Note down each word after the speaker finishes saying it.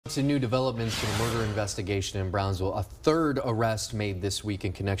Some new developments to the murder investigation in Brownsville. A third arrest made this week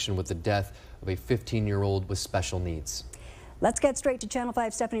in connection with the death of a 15-year-old with special needs. Let's get straight to Channel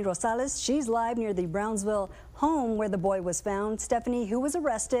 5's Stephanie Rosales. She's live near the Brownsville home where the boy was found. Stephanie, who was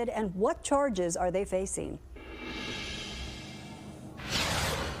arrested and what charges are they facing?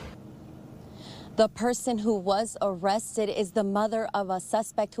 The person who was arrested is the mother of a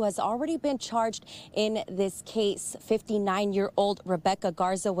suspect who has already been charged in this case. 59-year-old Rebecca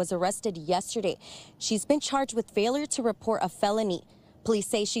Garza was arrested yesterday. She's been charged with failure to report a felony. Police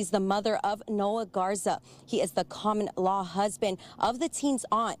say she's the mother of Noah Garza. He is the common law husband of the teen's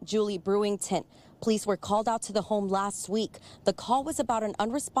aunt, Julie Brewington. Police were called out to the home last week. The call was about an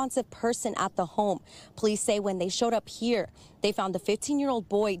unresponsive person at the home. Police say when they showed up here, they found the 15-year-old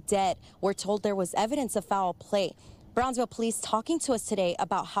boy dead. We're told there was evidence of foul play. Brownsville police talking to us today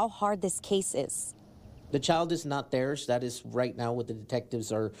about how hard this case is. The child is not theirs. That is right now what the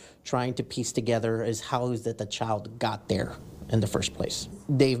detectives are trying to piece together is how is that the child got there in the first place.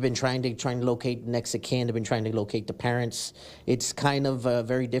 They've been trying to locate next of kin. They've been trying to locate the parents. It's kind of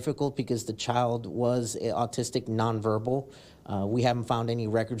very difficult because the child was autistic, nonverbal. We haven't found any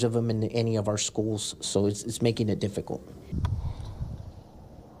records of him in any of our schools, so it's making it difficult.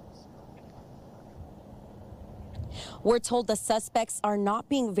 We're told the suspects are not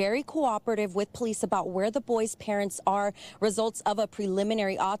being very cooperative with police about where the boy's parents are. Results of a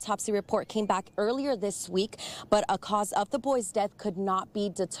preliminary autopsy report came back earlier this week, but a cause of the boy's death could not be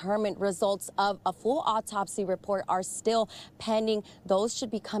determined. Results of a full autopsy report are still pending. Those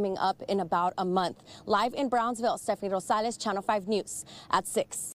should be coming up in about a month. Live in Brownsville, Stephanie Rosales, Channel 5 News at 6.